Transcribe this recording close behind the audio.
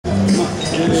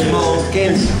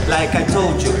smoking. Like I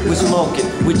told you, we smoking,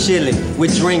 we chilling, we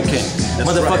drinking.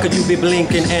 Motherfucker, right. You be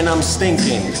blinking and I'm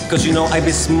stinking. Cause you know I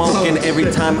be smoking every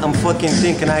time I'm fucking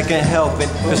thinking. I can't help it.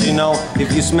 Cause you know,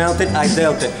 if you smelt it, I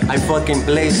dealt it. I fucking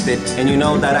blazed it. And you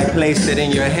know that I placed it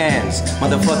in your hands.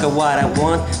 Motherfucker, what I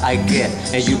want, I get.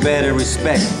 And you better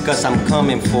respect, cause I'm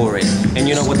coming for it. And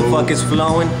you know what the fuck is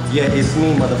flowing? Yeah, it's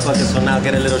me, motherfucker. So now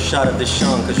get a little shot of the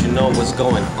Sean, cause you know what's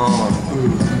going on.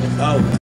 Oh.